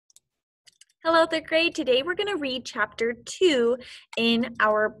Hello, third grade. Today we're going to read chapter 2 in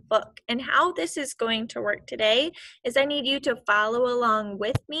our book. And how this is going to work today is I need you to follow along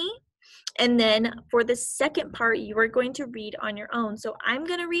with me. And then for the second part, you are going to read on your own. So I'm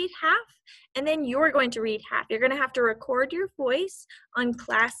going to read half, and then you're going to read half. You're going to have to record your voice on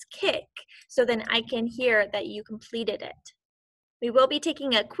Class Kick so then I can hear that you completed it. We will be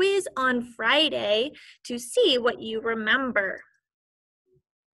taking a quiz on Friday to see what you remember.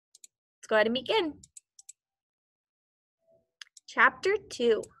 Let's go ahead and begin. Chapter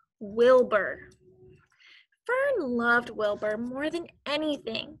 2, Wilbur. Fern loved Wilbur more than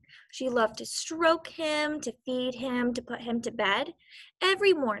anything. She loved to stroke him, to feed him, to put him to bed.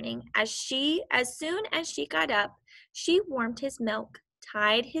 Every morning, as soon as she got up, she warmed his milk,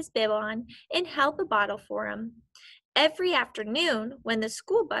 tied his bib on, and held the bottle for him. Every afternoon, when the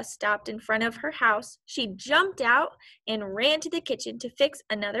school bus stopped in front of her house, she jumped out and ran to the kitchen to fix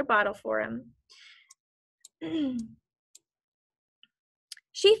another bottle for him.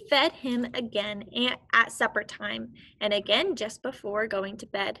 She fed him again at supper time, and again just before going to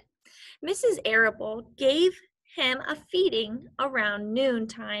bed. Mrs. Arable gave him a feeding around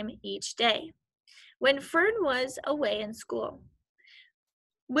noontime each day, when Fern was away in school.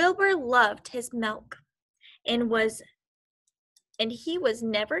 Wilbur loved his milk, and he was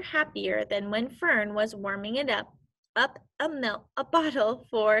never happier than when Fern was warming it up a bottle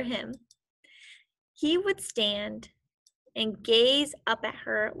for him. He would stand and gaze up at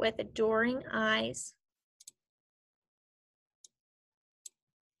her with adoring eyes.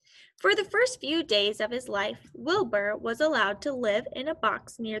 For the first few days of his life, Wilbur was allowed to live in a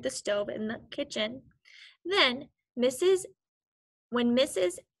box near the stove in the kitchen. Then, when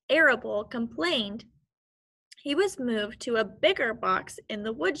Mrs. Arable complained, he was moved to a bigger box in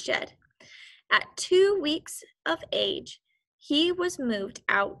the woodshed. At 2 weeks of age, he was moved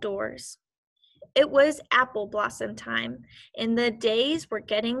outdoors. It was apple blossom time, and the days were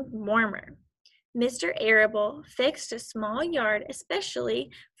getting warmer. Mr. Arable fixed a small yard especially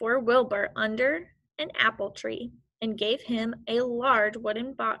for Wilbur under an apple tree, and gave him a large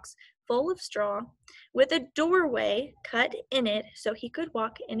wooden box full of straw, with a doorway cut in it so he could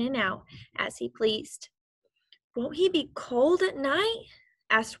walk in and out as he pleased. "Won't he be cold at night?"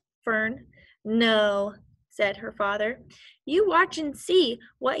 asked Fern. "No," said her father. "You watch and see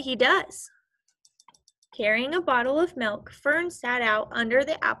what he does." Carrying a bottle of milk, Fern sat out under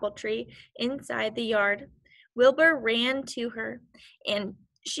the apple tree inside the yard. Wilbur ran to her, and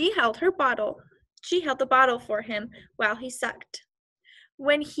she held the bottle for him while he sucked.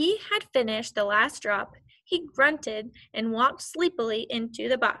 When he had finished the last drop, he grunted and walked sleepily into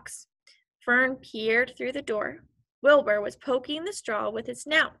the box. Fern peered through the door. Wilbur was poking the straw with his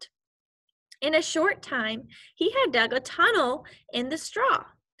snout. In a short time, he had dug a tunnel in the straw.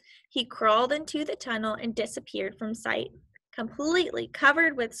 He crawled into the tunnel and disappeared from sight, completely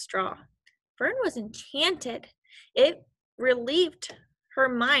covered with straw. Fern was enchanted. It relieved her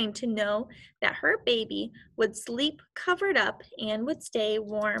mind to know that her baby would sleep covered up and would stay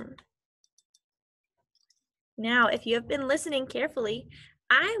warm. Now, if you have been listening carefully,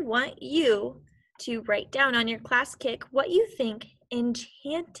 I want you to write down on your class kick what you think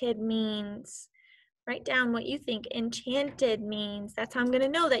enchanted means. Write down what you think enchanted means. That's how I'm going to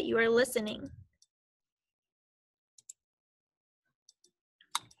know that you are listening.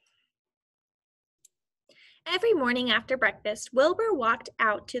 Every morning after breakfast, Wilbur walked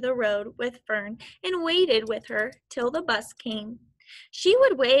out to the road with Fern and waited with her till the bus came. She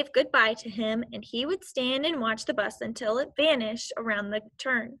would wave goodbye to him, and he would stand and watch the bus until it vanished around the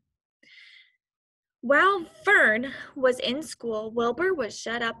turn. While Fern was in school, Wilbur was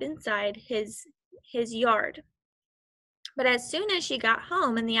shut up inside his yard. But as soon as she got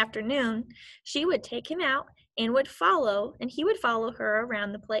home in the afternoon, she would take him out and he would follow her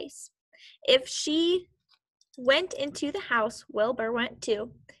around the place. If she went into the house, Wilbur went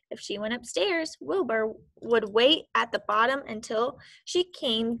too. If she went upstairs, Wilbur would wait at the bottom until she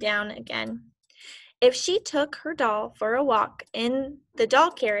came down again. If she took her doll for a walk in the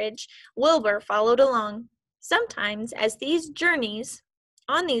doll carriage, Wilbur followed along. Sometimes on these journeys,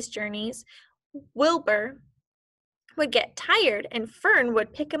 Wilbur would get tired, and Fern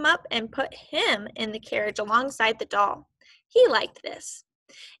would pick him up and put him in the carriage alongside the doll. He liked this.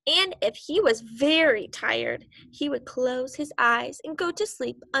 And if he was very tired, he would close his eyes and go to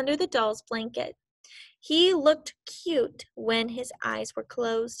sleep under the doll's blanket. He looked cute when his eyes were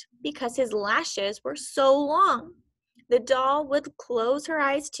closed because his lashes were so long. The doll would close her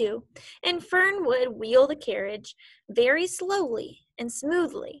eyes too, and Fern would wheel the carriage very slowly and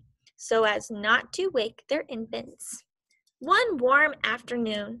smoothly, so as not to wake their infants. One warm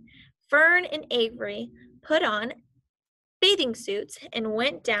afternoon, Fern and Avery put on bathing suits and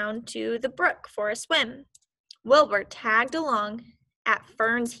went down to the brook for a swim. Wilbur tagged along at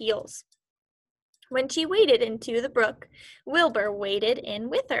Fern's heels. When she waded into the brook, Wilbur waded in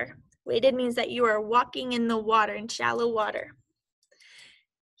with her. Waded means that you are walking in the water, in shallow water.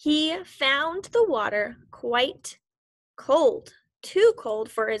 He found the water quite cold, too cold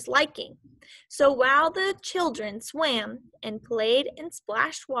for his liking. So while the children swam and played and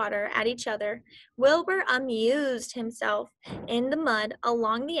splashed water at each other, Wilbur amused himself in the mud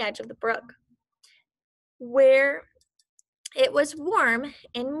along the edge of the brook, where it was warm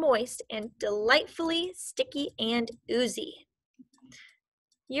and moist and delightfully sticky and oozy.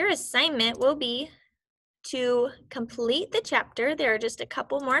 Your assignment will be to complete the chapter. There are just a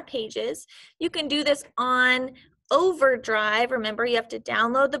couple more pages. You can do this on Overdrive. Remember, you have to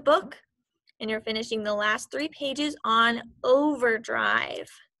download the book, and you're finishing the last 3 pages on Overdrive.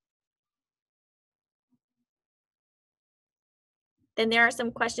 Then there are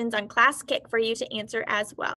some questions on Class Kick for you to answer as well.